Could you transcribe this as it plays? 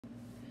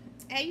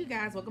Hey you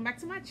guys, welcome back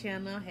to my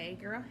channel. Hey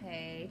girl,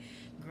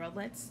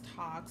 let's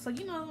talk. Sorry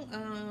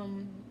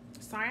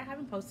I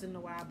haven't posted in a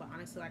while, but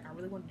honestly, like I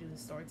really want to do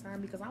this story time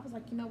because I was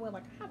like, you know what,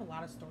 like I have a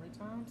lot of story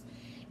times,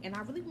 and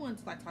I really wanted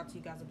to like talk to you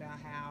guys about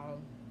how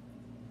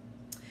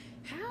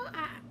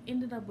I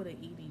ended up with an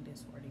eating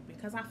disorder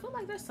because I feel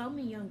like there's so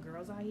many young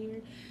girls out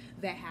here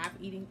that have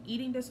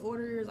eating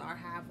disorders or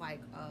have like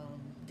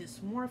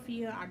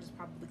dysmorphia. I just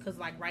probably because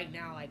like right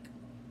now like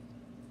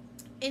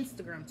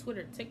Instagram,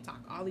 Twitter, TikTok,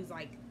 all these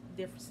like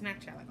different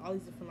Snapchat, like all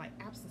these different like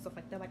apps and stuff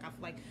like that. Like I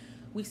feel like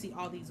we see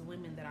all these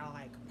women that are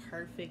like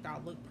perfect, or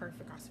look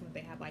perfect, or seem like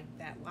they have like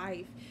that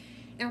life,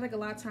 and I think a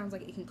lot of times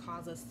like it can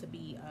cause us to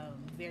be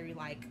very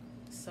like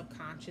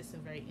subconscious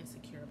and very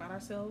insecure about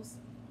ourselves.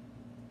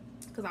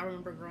 Because I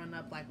remember growing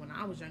up, like when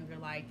I was younger,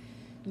 like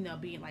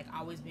being like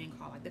always being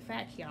called like the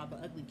fat kid or the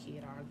ugly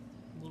kid or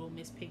little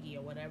Miss Piggy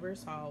or whatever.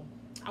 So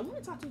I want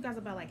to talk to you guys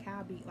about like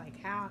how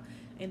I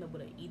end up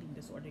with an eating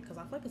disorder because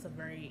I feel like it's a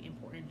very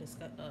important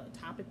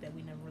topic that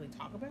we never really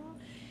talk about.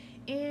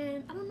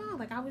 And I don't know,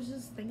 like I was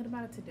just thinking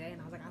about it today,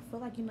 and I was like, I feel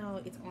like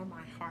it's on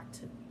my heart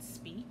to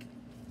speak,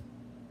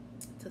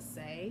 to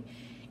say,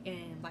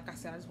 and like I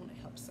said, I just want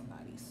to help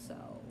somebody. So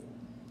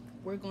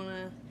we're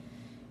gonna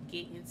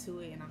get into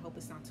it, and I hope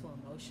it's not too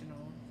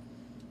emotional.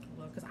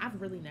 Well, because I've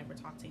really never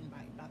talked to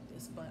anybody about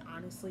this, but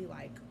honestly,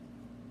 like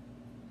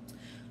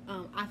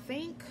I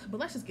think,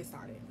 but let's just get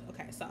started.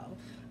 Okay, so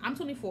I'm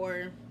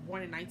 24,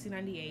 born in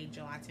 1998,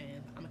 July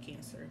 10th. I'm a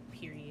Cancer.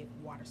 Period.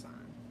 Water sign.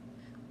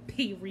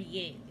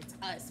 Period. It's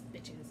us,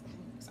 bitches.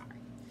 Sorry.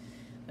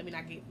 Let me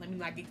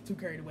not get too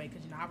carried away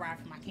because I ride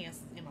for my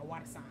cancers and my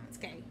water signs.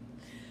 Okay.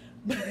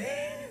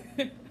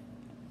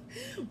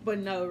 But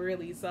no,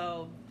 really.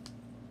 So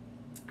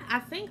I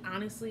think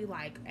honestly,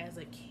 like as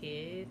a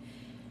kid,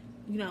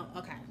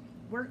 okay,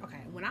 we're okay.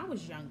 When I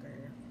was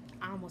younger,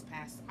 I almost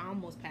passed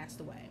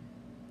away,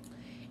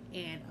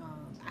 and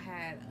I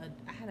had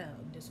a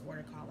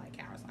disorder called like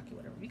Kawasaki,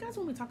 whatever. If you guys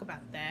want me to talk about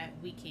that,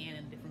 we can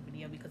in a different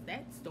video because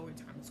that story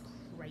time is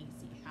crazy.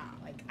 How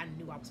like I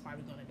knew I was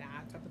probably gonna die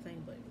type of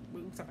thing, but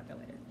we'll talk about that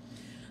later.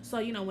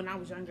 So when I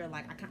was younger,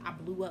 like I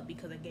blew up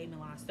because they gave me a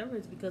lot of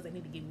steroids because they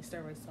need to give me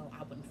steroids so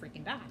I wouldn't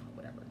freaking die or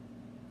whatever.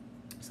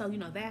 So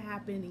that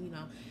happened, and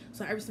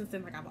so ever since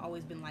then, like I've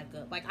always been like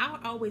I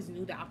always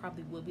knew that I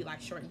probably would be like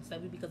short and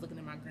stubby because looking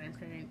at my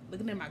grandparent,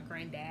 looking at my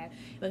granddad,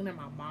 looking at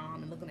my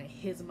mom, and looking at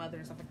his mother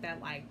and stuff like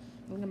that, like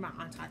looking at my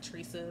aunt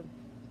Teresa,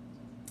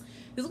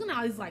 just looking at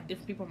all these like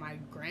different people on my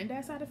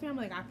granddad's side of the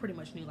family, like I pretty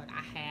much knew like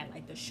I had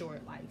like the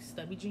short like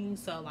stubby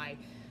genes. So like,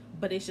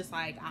 but it's just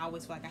like I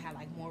always feel like I had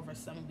like more of a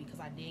stomach because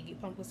I did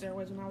get pumped with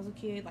steroids when I was a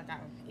kid. Like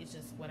it's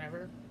just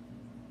whatever.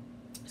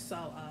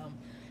 So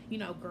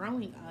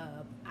growing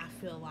up, I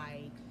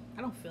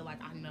don't feel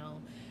like I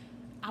know.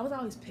 I was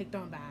always picked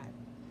on by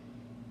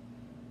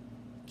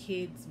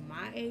kids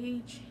my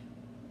age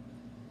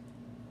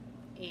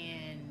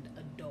and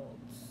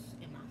adults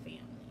in my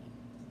family.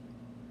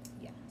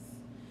 Yes.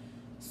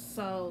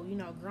 So,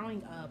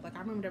 growing up, like I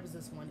remember there was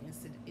this one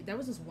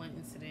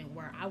incident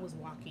where I was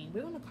walking.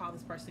 We're gonna call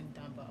this person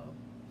Dumbo.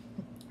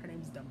 Her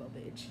name's Dumbo,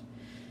 bitch.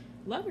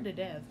 Love her to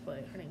death,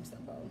 but her name's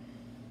Dumbo.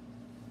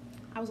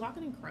 I was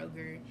walking in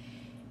Kroger,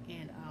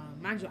 and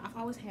mind you, I've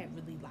always had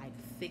really like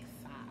thick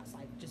thighs,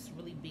 like just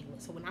really big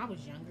legs. So when I was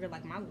younger,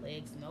 like my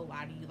legs, no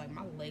lie to you, like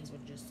my legs were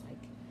just like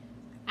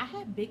I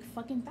had big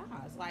fucking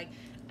thighs. Like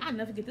I'll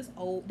never forget this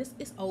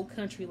old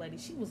country lady.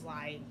 She was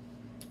like,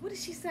 what did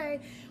she say?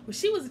 Well,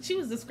 she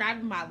was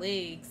describing my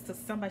legs to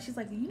somebody. She's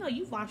like,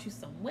 you've lost you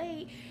some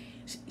weight.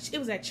 It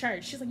was at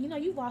church. She's like,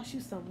 you lost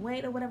you some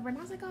weight or whatever. And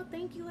I was like, oh,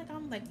 thank you. Like,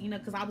 I'm like,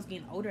 because I was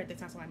getting older at the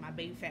time, so like my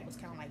baby fat was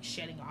kind of like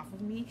shedding off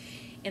of me.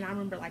 And I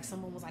remember like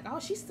someone was like,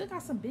 oh, she still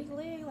got some big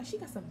legs. Like, she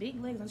got some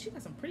big legs. Like, she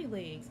got some pretty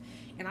legs.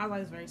 And I was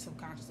always very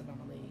subconscious about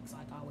my legs.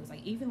 Like, always,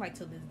 like even like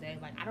to this day,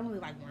 like I don't really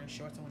like wearing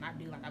shorts. And when I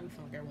do, like I be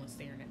feeling like everyone's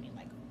staring at me.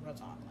 Like real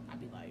talk. Like I'd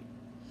be like,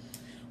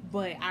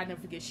 but I never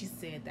forget. She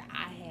said that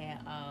I had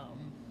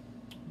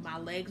my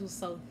legs were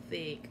so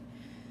thick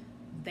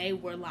they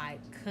were like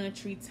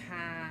country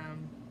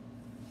time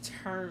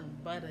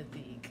turned butter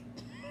thick.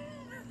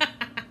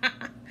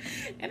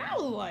 And I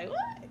was like,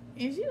 what?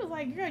 And she was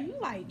like, girl,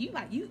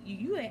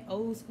 you at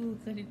old school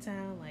country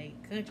time, like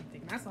country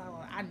thick. And that's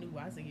why I knew.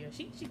 I said, yeah,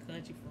 she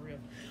country for real.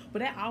 But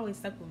that always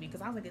stuck with me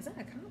because I was like, is that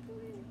a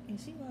compliment? And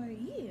she like,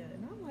 yeah.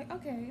 And I'm like,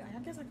 okay, I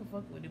guess I can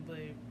fuck with it, but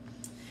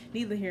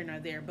neither here nor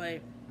there.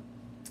 But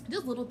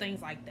just little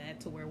things like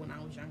that to where when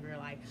I was younger,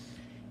 like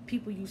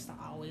people used to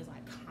always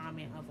like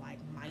comment of like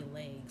my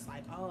legs,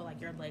 like, oh,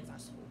 like your legs are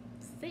so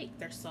thick,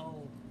 they're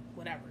so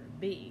whatever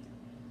big.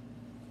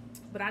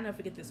 But I never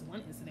forget this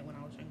one incident when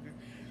I was younger.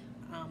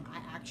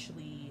 I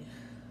actually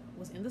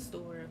was in the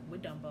store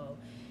with Dumbo,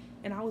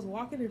 and I was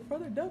walking in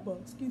front of Dumbo,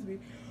 excuse me,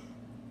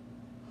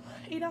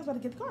 and I was about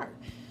to get the card,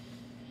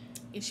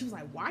 and she was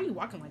like, why are you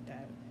walking like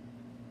that?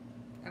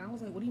 And I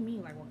was like, what do you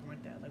mean like walking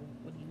like that? Like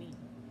what do you mean?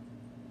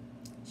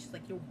 She's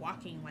like, you're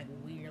walking like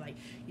weird, like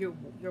you're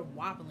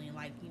wobbling,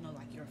 like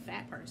like you're a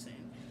fat person.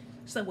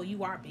 She's like, well,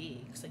 you are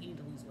big, so you need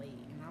to lose weight.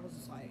 And I was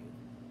just like,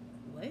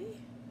 what?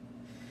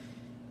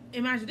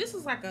 imagine this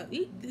is like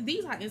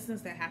these are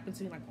incidents that happen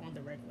to me like on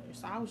the regular.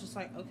 So I was just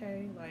like,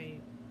 okay,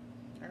 like,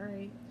 all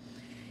right.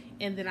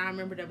 And then I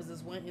remember there was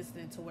this one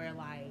incident to where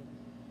like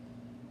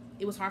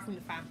it was hard for me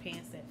to find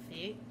pants that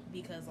fit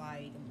because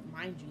like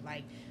mind you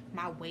like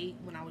my weight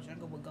when I was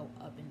younger would go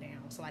up and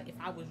down. So like if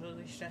I was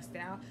really stressed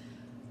out,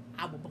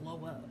 I would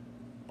blow up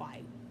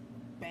like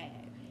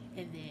bad.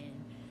 And then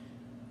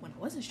when I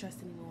wasn't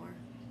stressed anymore,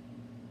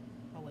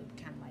 my weight would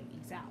kind of like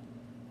ease out.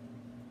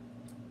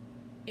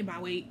 And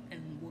my weight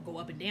and would go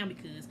up and down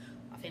because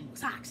my family was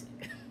toxic.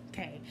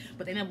 Okay,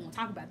 but they never want to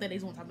talk about that. They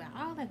just want to talk about,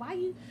 oh, like, why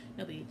you?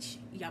 No, bitch,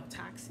 y'all were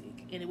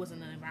toxic, and it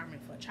wasn't an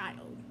environment for a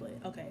child. But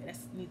okay,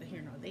 that's neither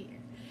here nor there.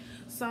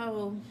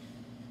 So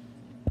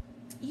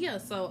yeah,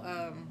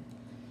 so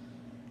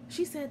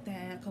she said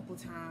that a couple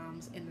of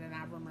times, and then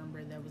I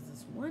remember there was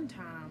this one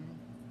time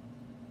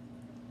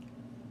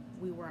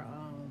we were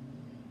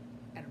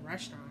at a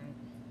restaurant.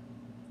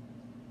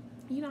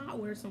 You know, I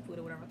ordered some food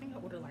or whatever. I think I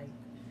ordered like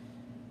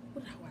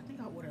what did I order? I think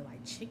I ordered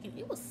like chicken.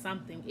 It was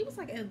something. It was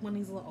like at one of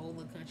these little old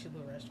little country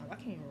little restaurants. I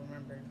can't even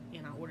remember.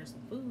 And I ordered some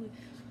food,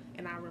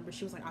 and I remember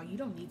she was like, "Oh, you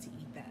don't need to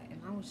eat that."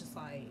 And I was just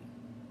like,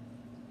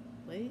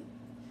 "What?"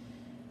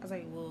 I was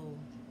like, "Well,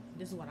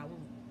 this is what I want."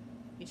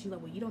 And she's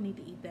like, "Well, you don't need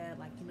to eat that.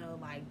 Like, you know,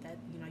 like that.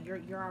 You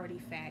know, you're already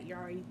fat. You're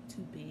already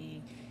too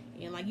big."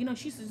 And like, you know,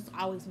 she used to just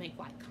always make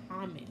like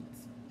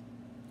comments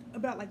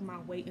about like my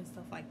weight and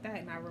stuff like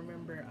that. And I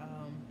remember,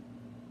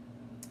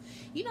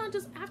 you know,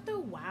 just after a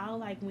while,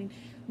 like when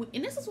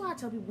and this is why I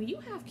tell people when you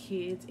have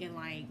kids and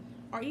like,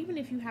 or even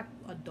if you have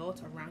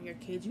adults around your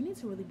kids, you need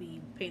to really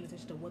be paying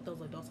attention to what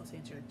those adults are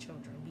saying to your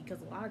children, because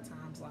a lot of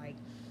times, like,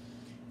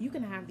 you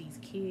can have these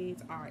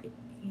kids, or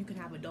you can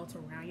have adults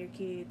around your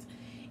kids,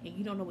 and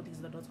you don't know what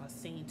these adults are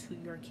saying to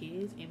your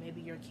kids, and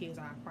maybe your kids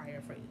are probably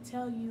afraid to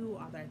tell you,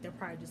 or they're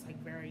probably just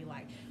like very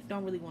like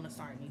don't really want to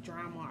start any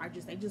drama, or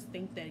just they just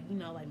think that, you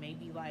know, like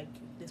maybe like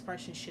this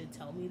person should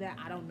tell me that.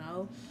 I don't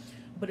know,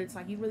 but it's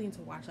like you really need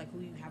to watch like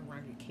who you have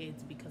around your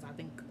kids, because I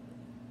think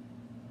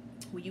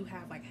when you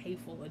have like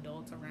hateful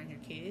adults around your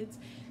kids,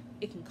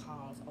 it can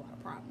cause a lot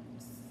of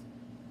problems.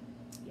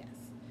 Yes.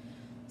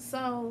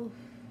 So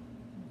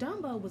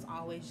Dumbo was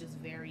always just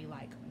very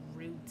like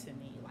rude to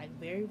me, like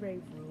very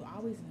very rude,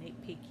 always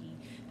nitpicky.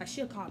 Like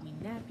she'll call me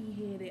nappy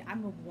headed. I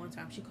remember one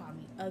time she called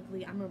me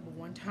ugly. I remember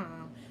one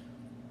time,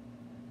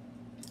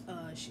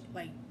 she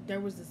like there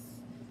was a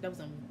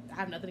I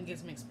have nothing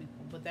against mixed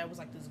people, but there was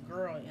like this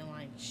girl, and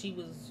like she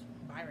was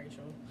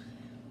biracial.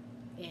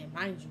 And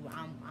mind you,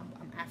 I'm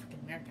African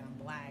American.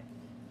 I'm black.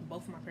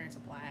 Both of my parents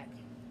are black.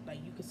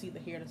 Like you can see the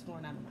hair that's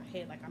going out of my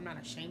head. Like I'm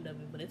not ashamed of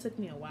it, but it took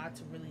me a while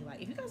to really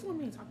like. If you guys want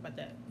me to talk about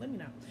that, let me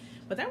know.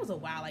 But that was a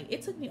while. Like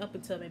it took me up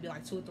until maybe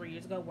like 2 or 3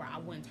 years ago where I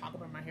wouldn't talk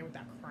about my hair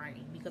without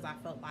crying, because I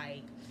felt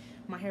like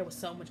my hair was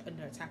so much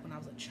under attack when I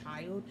was a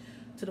child,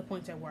 to the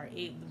point that where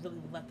it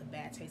really left a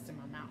bad taste in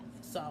my mouth.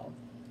 So,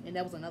 and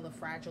that was another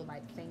fragile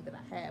like thing that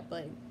I had.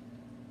 But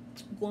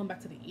going back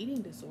to the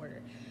eating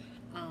disorder,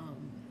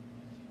 um,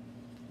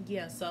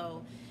 yeah,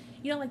 so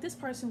you know, like this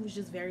person was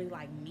just very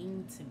like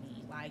mean to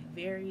me, like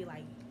very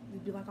like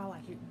it'd be like, oh,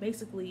 like you're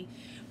basically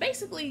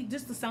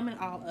just to sum it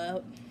all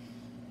up,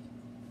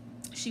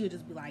 she would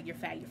just be like, you're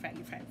fat, you're fat,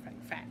 you're fat, you're fat,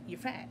 you're fat, you're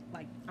fat.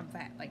 Like I'm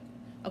fat. Like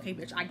okay,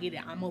 bitch, I get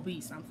it. I'm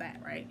obese. I'm fat,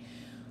 right?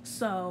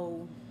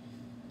 So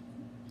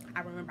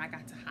I remember I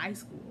got to high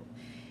school,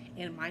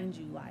 and mind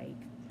you, like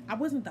I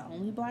wasn't the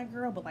only black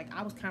girl, but like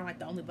I was kind of like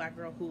the only black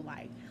girl who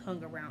like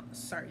hung around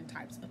certain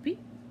types of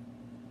people.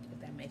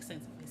 If that makes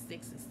sense. If it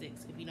sticks, it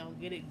sticks. If you don't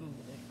get it, Google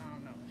it. I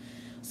don't know.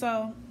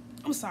 So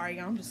I'm sorry,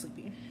 y'all. I'm just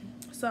sleepy.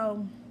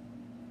 So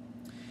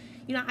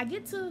you know, I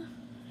get to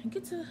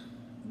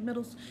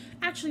middle.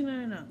 Actually,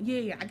 no.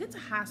 Yeah. I get to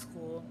high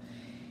school,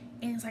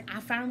 and it's like I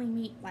finally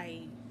meet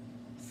like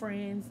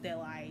friends that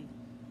like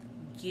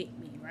get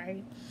me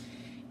right.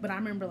 But I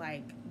remember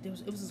like it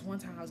was this one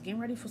time I was getting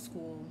ready for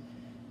school,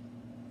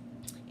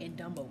 and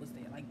Dumbo was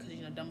there, like, because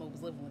you know Dumbo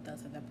was living with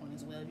us at that point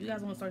as well. If you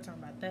guys want to start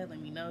talking about that, let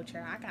me know,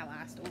 child. I got a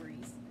lot of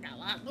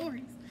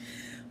stories.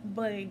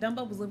 But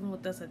Dumbo was living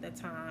with us at that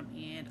time,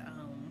 and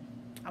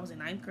I was in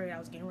ninth grade. I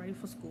was getting ready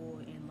for school,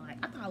 and like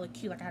I thought I looked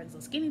cute. Like I had these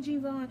little skinny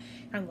jeans on,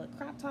 I had a little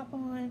crop top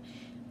on,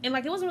 and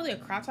like it wasn't really a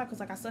crop top because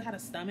like I still had a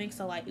stomach,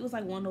 so like it was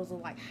like one of those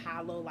little like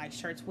hollow like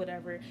shirts,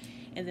 whatever.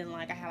 And then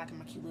like I had like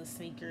my cute little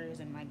sneakers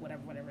and like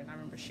whatever. And I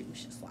remember she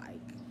was just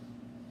like,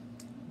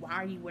 "Why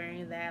are you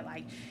wearing that?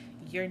 Like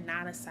you're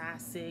not a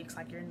size 6.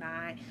 Like you're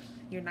not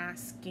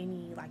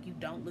skinny. Like you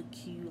don't look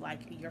cute. Like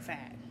you're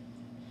fat."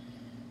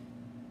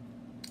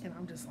 And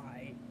I'm just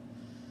like,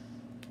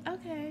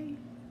 okay,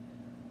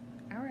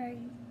 all right.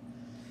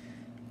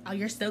 Oh,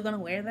 you're still gonna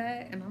wear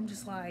that? And I'm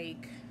just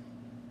like,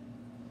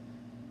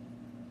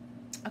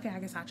 okay, I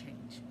guess I'll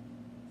change.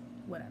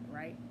 Whatever,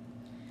 right?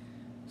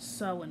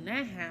 So when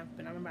that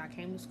happened, I remember I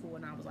came to school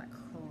and I was like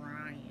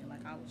crying.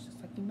 Like I was just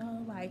like, you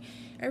know, like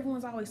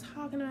everyone's always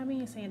talking about me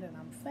and saying that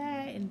I'm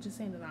fat and just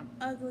saying that I'm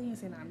ugly and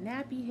saying I'm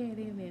nappy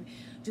headed and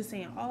just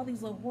saying all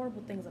these little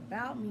horrible things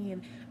about me,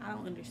 and I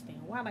don't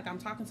understand why. Like I'm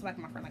talking to like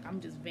my friend, like I'm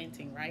just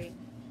venting, right?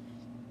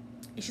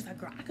 And she's like,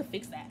 girl, I could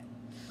fix that.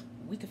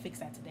 We could fix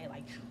that today.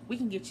 Like, we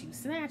can get you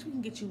snatched. We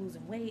can get you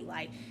losing weight.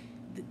 Like,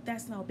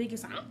 that's no biggie.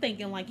 So I'm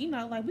thinking, like,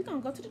 like, we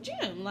gonna go to the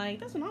gym. Like,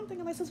 that's what I'm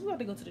thinking. Like, since we about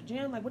to go to the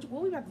gym, like, what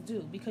we about to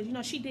do? Because,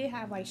 she did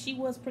have, like, she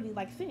was pretty,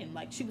 like, thin.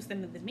 Like, she was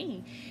thinner than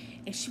me.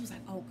 And she was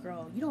like, oh,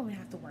 girl, you don't even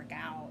have to work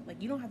out.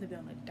 Like, you don't have to be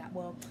on a diet.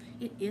 Well,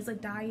 it is a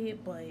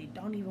diet, but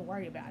don't even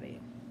worry about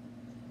it.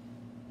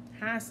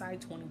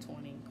 Hindsight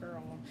 2020,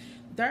 girl.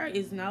 There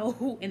is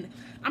no, and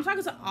I'm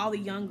talking to all the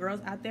young girls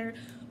out there.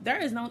 There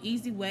is no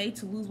easy way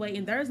to lose weight,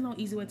 and there is no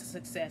easy way to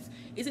success.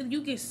 It's either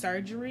you get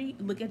surgery.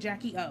 Look at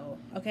Jackie O.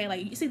 Okay,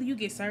 like, it's either you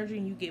get surgery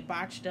and you get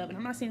botched up. And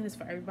I'm not saying this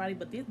for everybody,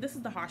 but this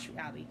is the harsh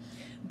reality.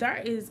 There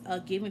is a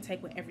give and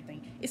take with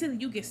everything. It's either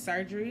you get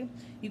surgery,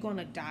 you go on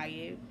a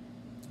diet,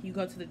 you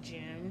go to the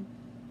gym,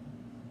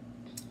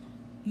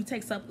 you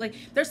take some, like,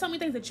 there's so many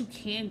things that you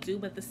can do,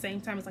 but at the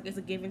same time, it's like, it's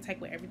a give and take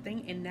with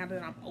everything. And now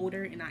that I'm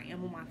older and I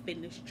am on my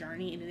fitness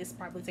journey, and it's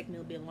probably taking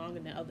me a bit longer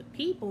than other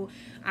people,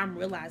 I'm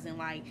realizing,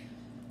 like,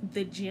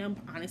 the gym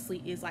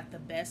honestly is, like, the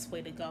best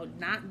way to go.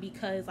 Not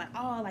because, like,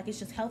 oh, like, it's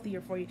just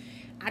healthier for you.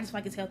 I just feel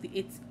like it's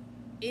healthy.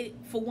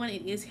 For one,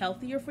 it is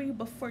healthier for you,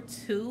 but for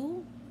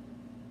two,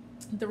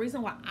 the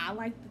reason why I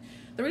like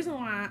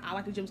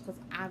the gym is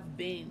because I've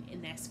been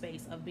in that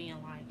space of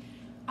being like,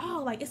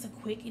 oh, like, it's a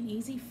quick and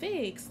easy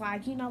fix.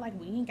 Like, like,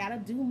 we ain't gotta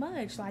do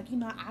much. Like,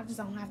 I just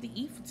don't have to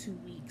eat for 2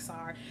 weeks,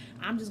 or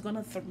I'm just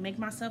gonna make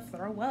myself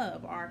throw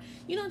up, or,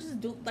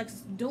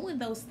 just doing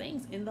those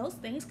things. And those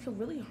things could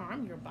really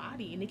harm your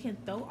body, and it can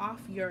throw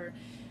off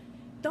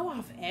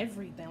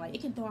everything. Like,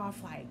 it can throw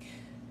off,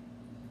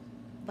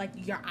 like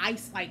your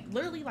eyes, like,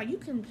 literally, like, you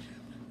can,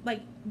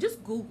 like,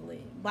 just Google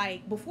it.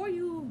 Like, before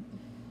you,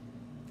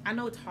 I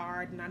know it's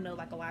hard, and I know,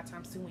 like, a lot of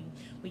times too,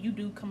 when you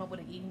do come up with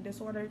an eating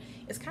disorder,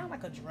 it's kind of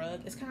like a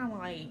drug. It's kind of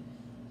like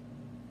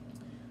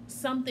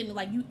something,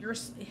 like,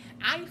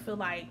 I feel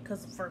like,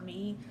 because for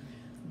me,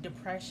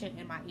 depression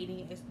and my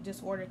eating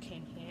disorder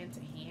came hand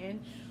to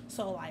hand.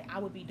 So, like, I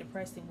would be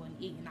depressed and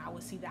wouldn't eat, and I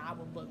would see that I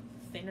would look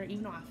thinner,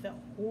 even though I felt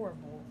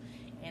horrible,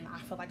 and I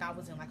felt like I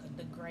was in, like,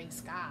 the gray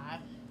sky.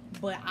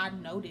 But I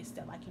noticed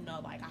that, like,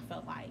 like, I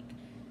felt like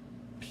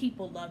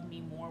people loved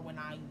me more when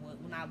I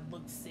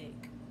looked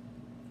sick,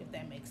 if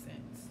that makes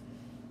sense.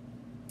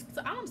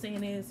 So all I'm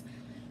saying is,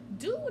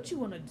 do what you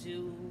want to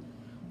do,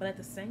 but at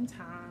the same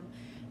time,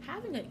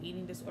 having an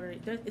eating disorder,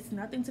 it's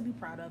nothing to be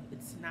proud of.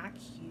 It's not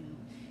cute.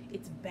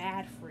 It's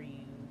bad for you.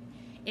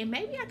 And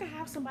maybe I could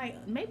have somebody,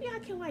 maybe I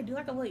can, like, do,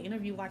 like, a little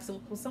interview, like,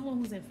 with someone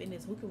who's in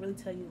fitness who could really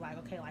tell you, like,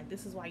 okay, like,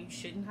 this is why you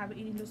shouldn't have an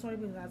eating disorder,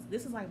 because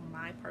this is, like,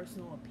 my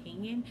personal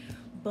opinion.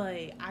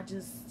 But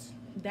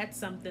that's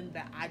something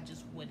that I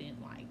just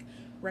wouldn't, like,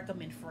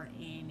 recommend for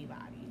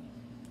anybody.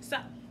 So,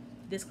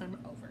 disclaimer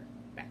over.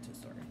 Back to the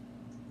story.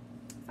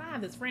 So I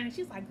have this friend, and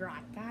she's like, girl,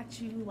 I got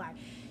you. Like,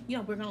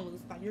 we're gonna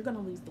lose, like, you're gonna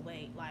lose the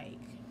weight, like,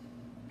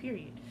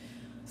 period.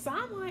 So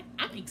I'm like,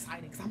 I'm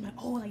excited, because I'm like,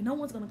 oh, like, no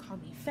one's gonna call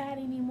me fat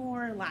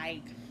anymore.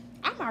 Like,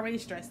 I'm already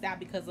stressed out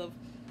because of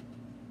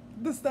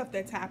the stuff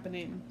that's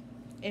happening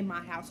in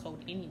my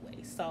household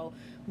anyway. So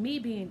me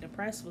being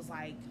depressed was,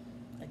 like,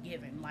 a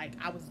given. Like,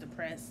 I was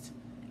depressed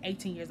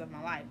 18 years of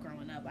my life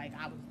growing up. Like,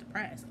 I was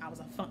depressed.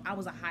 I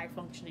was a high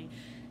functioning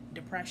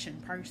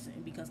depression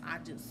person, because I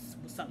just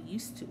was so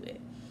used to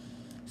it.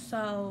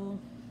 So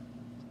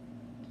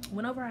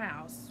went over her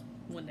house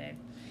one day,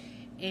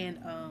 and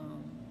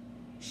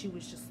she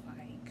was just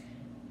like,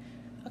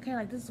 okay,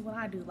 like, this is what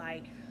I do.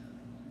 Like,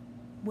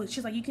 well,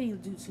 she's like, you can either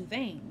do two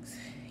things.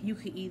 You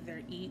could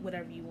either eat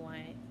whatever you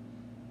want,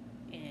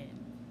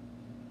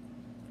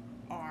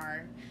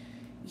 or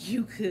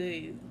you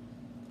could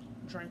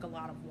drink a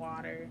lot of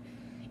water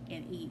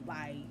and eat,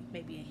 like,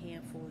 maybe a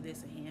handful of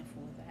this, a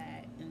handful of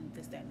that, and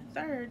this, that, and the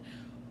third,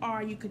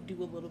 or you could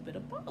do a little bit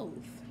of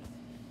both.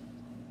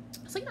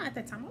 So, at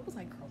that time, I was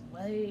like, girl,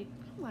 what? I'm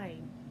like,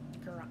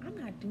 girl, I'm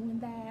not doing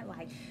that.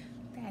 Like,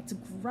 that's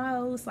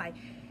gross. Like,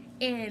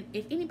 and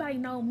if anybody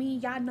know me,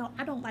 y'all know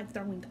I don't like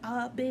throwing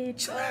up,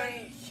 bitch.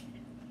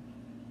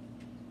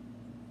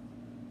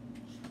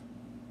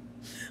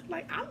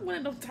 Like, I'm one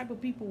of those type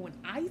of people, when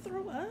I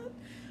throw up,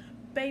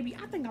 baby,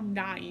 I think I'm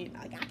dying.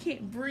 Like, I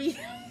can't breathe.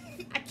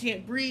 I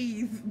can't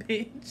breathe,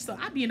 bitch. So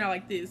I be in there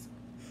like this.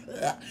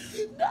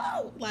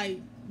 No, like,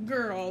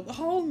 girl, the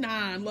whole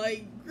nine,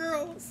 like,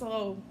 girl.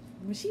 So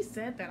when she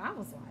said that, I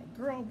was like,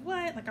 girl,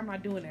 what? Like, I'm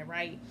not doing that,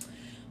 right?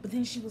 But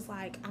then she was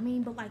like, I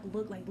mean, but, like,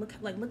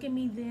 look at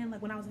me then,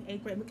 like, when I was in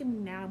 8th grade. Look at me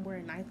now, we're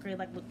in 9th grade.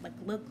 Like,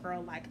 look,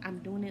 girl, like, I'm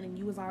doing it, and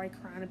you was already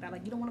crying about,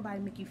 like, you don't want nobody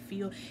to make you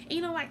feel.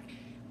 And, like,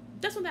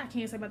 that's something I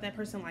can't say about that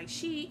person. Like,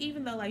 she,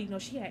 even though, like,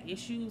 she had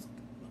issues.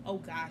 Oh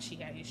gosh, she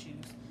had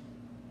issues.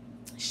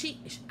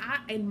 I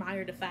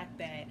admire the fact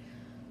that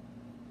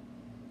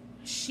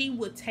she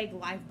would take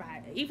life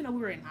by, even though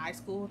we were in high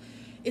school,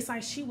 it's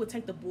like she would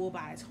take the bull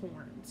by its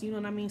horns. You know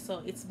what I mean?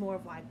 So it's more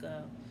of like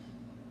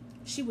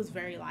she was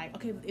very like,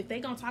 okay, if they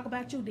gonna talk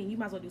about you, then you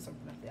might as well do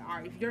something about it.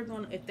 Or if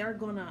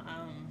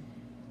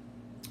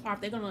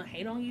they're gonna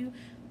hate on you,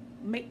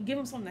 give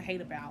them something to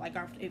hate about. Like,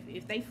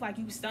 if they feel like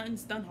you stun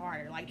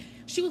harder. Like,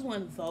 she was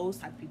one of those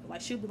type of people.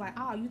 Like, she'll be like,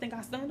 oh, you think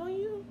I stunned on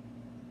you?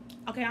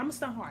 Okay, I'm gonna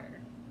stun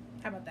harder.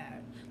 How about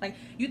that? Like,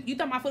 you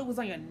thought my foot was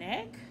on your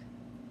neck?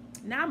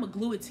 Now I'm gonna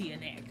glue it to your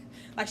neck.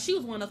 Like, she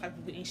was one of those type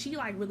of people, and she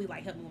like really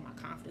like helped me with my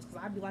confidence,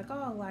 because I'd be like,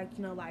 oh, like,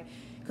 you know, like,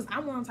 because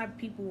I'm one of the type of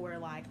people where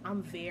like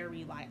I'm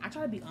very like, I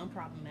try to be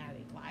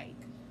unproblematic. Like,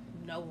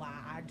 no lie,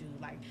 I do.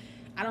 Like,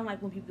 I don't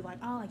like when people be like,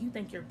 oh, like, you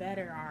think you're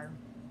better,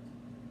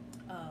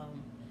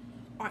 um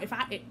or if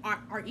I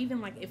or even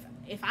like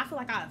if I feel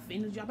like I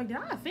offended you, I'm like, did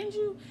I offend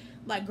you?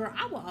 Like, girl,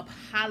 I will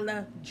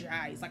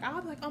apologize. Like,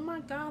 I'll be like, oh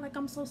my god, like,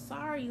 I'm so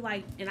sorry.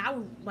 Like, and I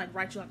would like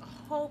write you like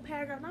a whole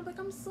paragraph, and I'm like,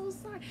 I'm so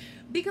sorry,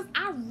 because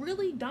I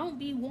really don't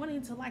be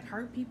wanting to like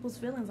hurt people's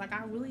feelings. Like,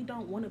 I really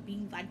don't want to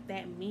be like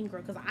that mean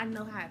girl, because I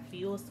know how it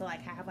feels to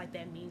like have like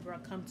that mean girl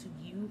come to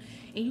you,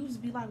 and you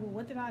just be like, well,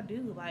 what did I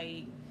do?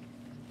 Like,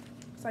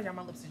 sorry, y'all,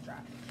 my lips is dry.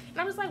 And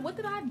I'm just like, what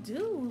did I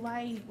do?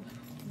 Like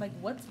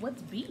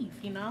what's beef,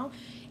 you know?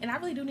 And I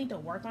really do need to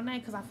work on that,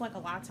 because I feel like a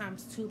lot of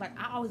times too, like,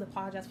 I always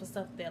apologize for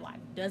stuff that like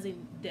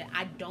that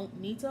I don't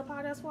need to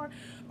apologize for,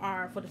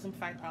 or for the simple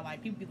fact, or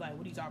like people be like,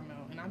 what are you talking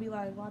about? And I'll be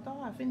like, well, I thought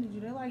I offended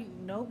you. They're like,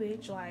 no,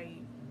 bitch, like,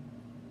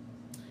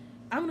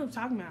 I don't know what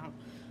you're talking about.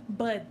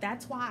 But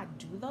that's why I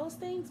do those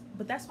things.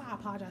 But that's why I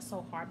apologize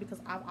so hard,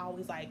 because I've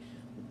always like,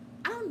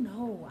 I don't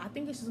know, I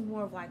think it's just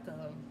more of like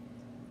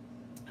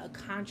a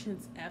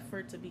conscious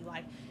effort to be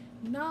like,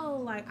 no,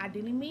 like, I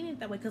didn't mean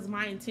it that way, because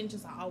my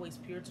intentions are always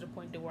pure, to the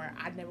point to where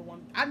I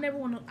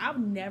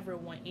would never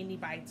want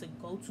anybody to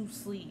go to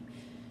sleep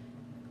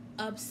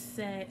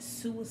upset,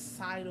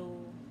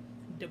 suicidal,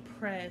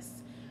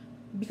 depressed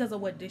because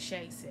of what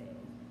Deshae said,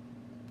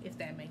 if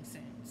that makes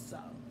sense. So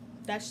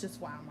that's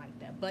just why I'm like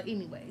that. But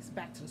anyways,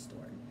 back to the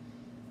story.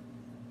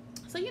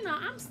 So, you know,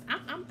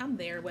 I'm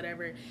there,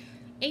 whatever.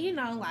 And, you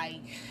know,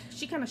 like,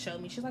 she kind of showed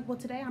me. She's like, well,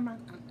 today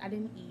I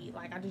didn't eat.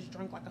 Like, I just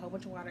drank, like, a whole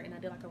bunch of water, and I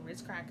did, like, a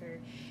Ritz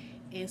cracker.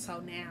 And so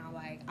now,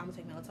 like, I'm going to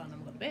take Melatonin and I'm going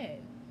to go to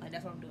bed. Like,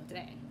 that's what I'm doing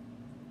today.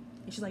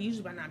 And she's like,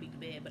 usually I not be to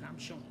bed, but I'm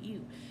showing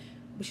you.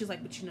 But she's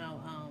like, but, you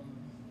know,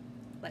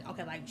 like,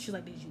 okay, like, she's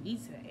like, did you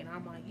eat today? And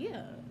I'm like,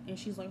 yeah. And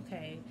she's like,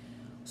 okay,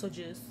 so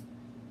just,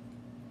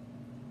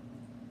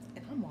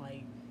 and I'm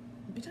like,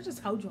 bitch, I just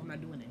told you I'm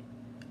not doing it.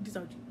 I just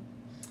told you.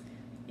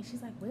 And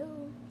she's like,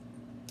 well,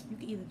 you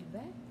can either do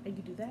that, or you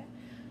can do that,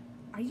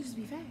 or you just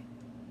be fat.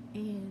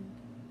 And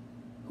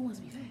who wants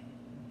to be fat?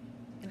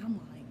 And I'm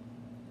like,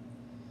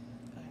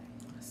 okay.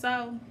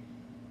 So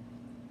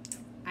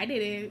I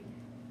did it.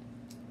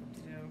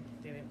 You know,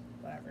 did it,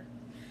 whatever.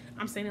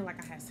 I'm saying it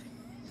like I had,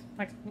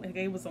 like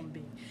it was something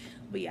big.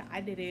 But yeah, I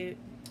did it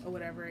or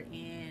whatever,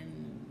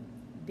 and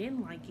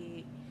didn't like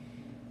it.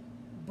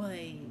 But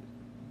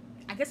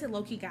I guess it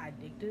low-key got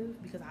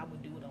addictive, because I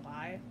would do it a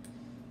lot.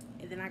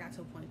 And then I got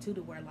to a point too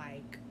to where,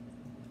 like,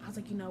 I was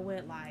like, you know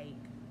what, like,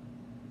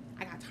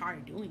 I got tired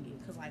of doing it,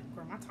 because, like,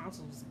 girl, my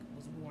tonsils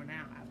was worn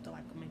out after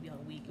like maybe a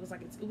week. It was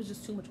like, it was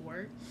just too much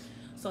work.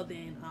 So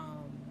then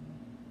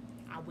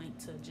I went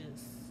to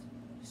just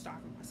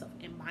starving myself.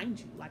 And mind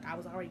you, like, I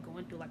was already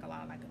going through like a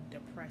lot of like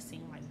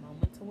depressing like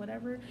moments or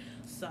whatever.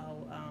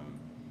 So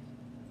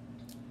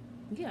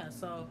yeah,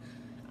 so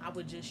I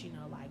would just, you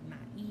know, like, not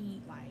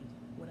eat, like,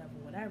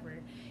 whatever,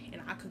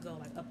 and I could go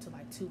like up to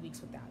like 2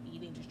 weeks without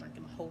eating, just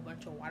drinking a whole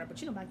bunch of water.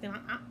 But, you know, back then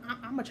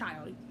I'm a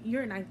child.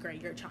 You're in ninth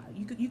grade. You're a child.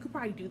 You could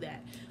probably do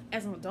that.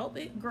 As an adult,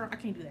 girl, I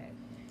can't do that.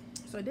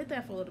 So I did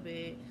that for a little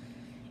bit,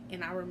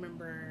 and I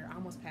remember I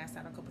almost passed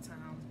out a couple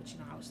times. But, you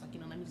know, I was like,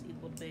 you know, let me just eat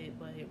a little bit.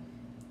 But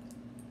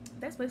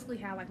that's basically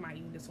how like my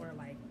eating disorder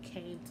like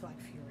came to like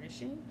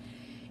fruition.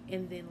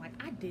 And then,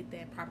 like, I did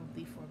that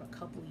probably for a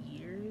couple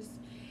years,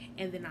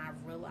 and then I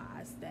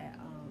realized that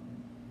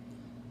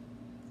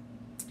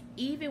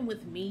even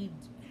with me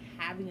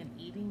having an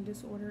eating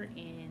disorder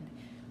and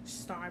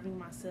starving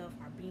myself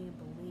or being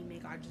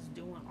bulimic or just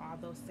doing all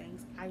those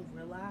things, I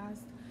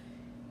realized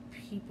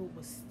people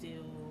were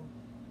still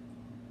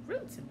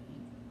rude to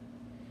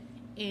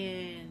me.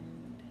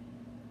 And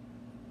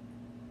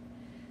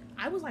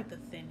I was like the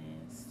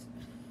thinnest.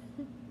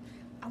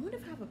 I wonder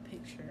if I have a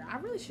picture. I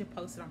really should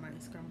post it on my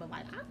Instagram. But,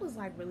 like, I was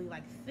like really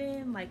like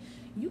thin. Like,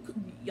 you could,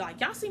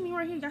 like, y'all see me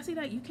right here. Y'all see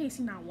that? You can't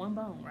see not one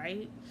bone,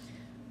 right?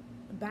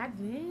 Back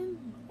then,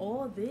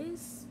 all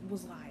this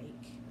was like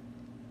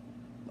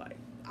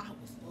I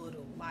was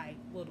little,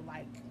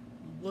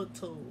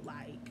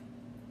 like,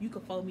 you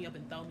could fold me up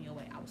and throw me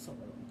away. I was so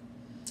little.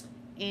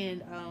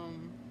 And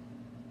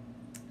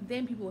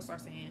then people would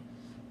start saying,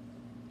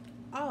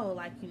 oh,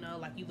 like, you know,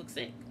 like, you look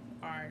sick,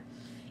 or,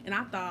 and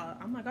I thought,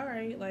 I'm like, all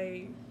right,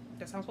 like,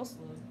 that's how I'm supposed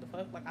to look. The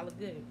fuck, like, I look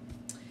good.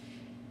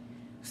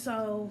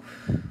 So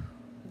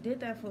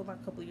did that for like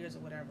a couple of years or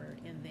whatever,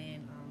 and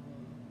then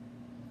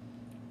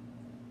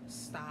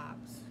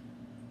stopped,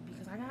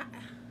 because I got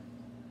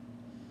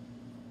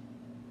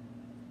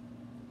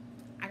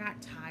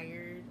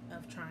tired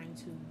of trying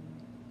to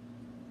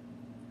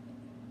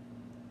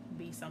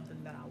be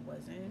something that I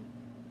wasn't,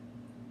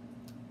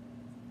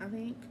 I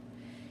think.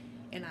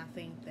 And I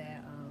think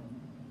that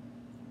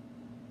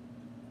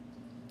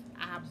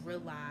I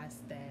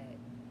realized that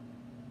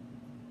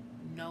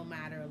no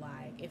matter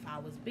like if I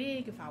was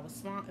big, if I was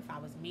small, if I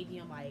was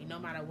medium, like no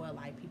matter what,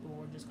 like people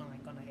were just gonna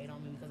hate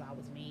on me because I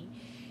was me.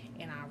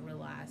 And I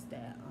realized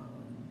that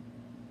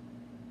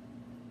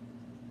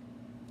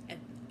and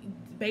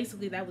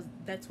basically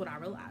that's what I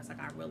realized. Like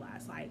I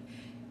realized like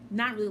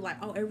not really like,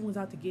 oh, everyone's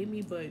out to get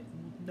me, but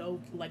no,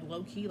 like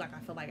low key, like I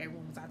feel like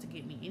everyone was out to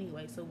get me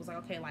anyway. So it was like,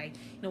 okay, like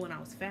when I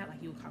was fat,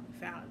 like you would call me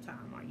fat all the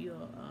time, or you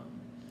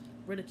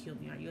ridicule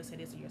me, or you'll say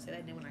this or you'll say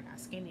that. And then when I got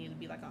skinny, it'd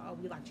be like, oh,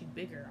 we liked you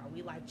bigger, or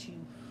we liked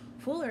you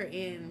fuller.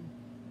 And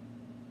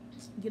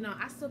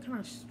I still kind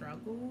of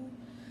struggle,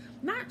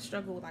 not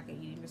struggle with like a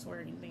eating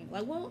disorder or anything.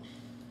 Like, well,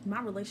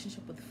 my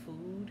relationship with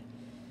food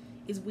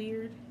is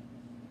weird.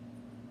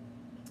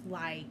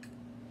 Like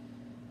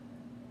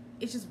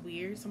it's just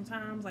weird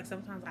sometimes. Like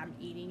sometimes I'm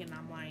eating and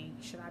I'm like,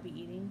 should I be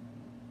eating?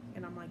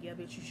 And I'm like, yeah,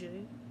 bitch, you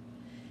should.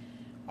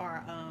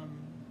 Or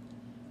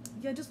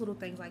yeah, just little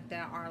things like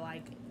that. Are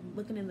like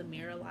looking in the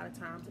mirror. A lot of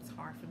times it's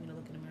hard for me to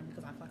look in the mirror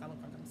because I feel like I look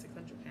like I'm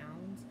 600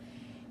 pounds,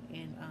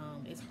 and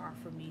it's hard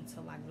for me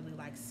to like really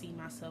like see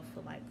myself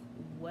for like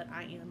what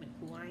I am and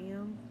who I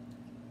am.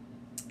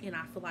 And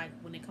I feel like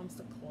when it comes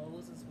to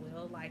clothes as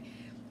well, like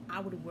I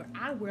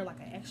wear like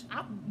an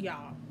extra,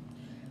 y'all.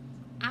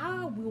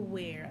 I will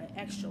wear an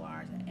extra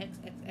large, an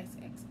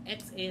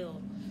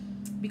XXXXL,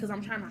 because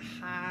I'm trying to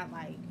hide,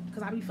 like,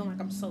 because I be feeling like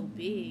I'm so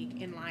big,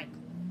 and like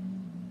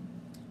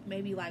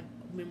maybe like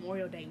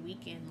Memorial Day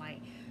weekend,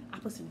 like I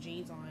put some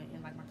jeans on,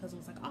 and like my cousin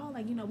was like, oh,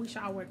 like we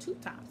should all wear tube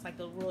tops, like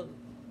the real,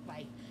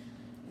 like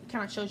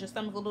kind of shows your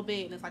stomach a little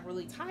bit, and it's like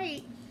really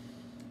tight.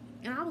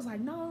 And I was like,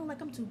 no, like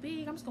I'm too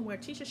big. I'm just gonna wear a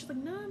t-shirt. She's like,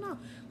 no, no, no,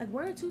 like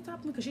wear a two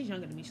top because she's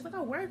younger than me. She's like,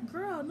 oh, wear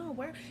girl, no,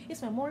 wear.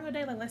 It's Memorial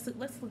Day. Like let's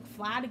look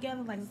fly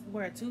together. Like let's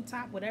wear a two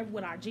top, whatever,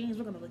 with our jeans.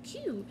 We're gonna look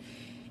cute.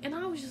 And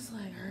I was just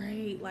like, all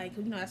right, like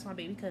that's my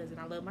baby cousin.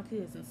 I love my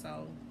cousin,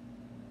 so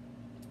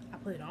I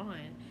put it on,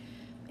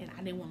 and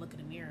I didn't want to look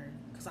in the mirror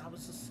because I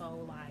was just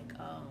so like,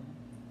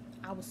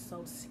 I was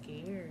so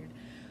scared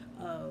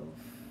of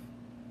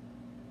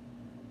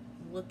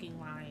looking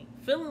like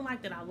feeling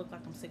like that I look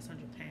like I'm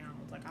 600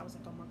 pounds. Like I was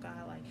like, oh my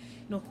god, like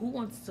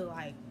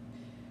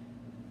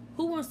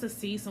who wants to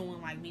see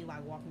someone like me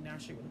like walking down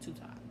the street with a two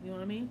top? You know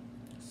what I mean?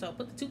 So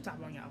put the two top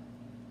on, y'all.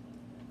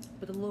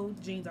 Put the little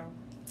jeans on.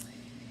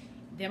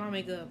 Did my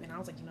makeup, and I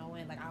was like, you know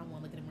what? Like I don't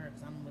want to look in the mirror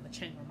because I'm gonna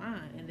change my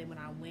mind. And then when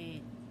I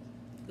went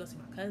to go see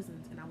my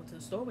cousins, and I went to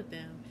the store with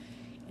them,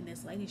 and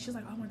this lady, she was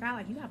like, oh my god,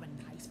 like you have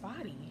a nice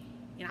body.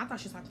 And I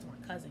thought she was talking to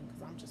my cousin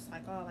because I'm just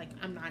like, oh, like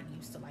I'm not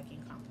used to like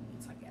getting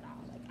compliments like at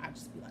all. Like I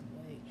just be like,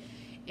 what?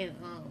 And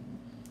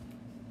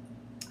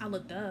I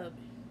looked up,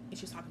 and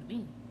she was talking to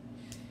me,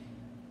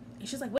 and she's like,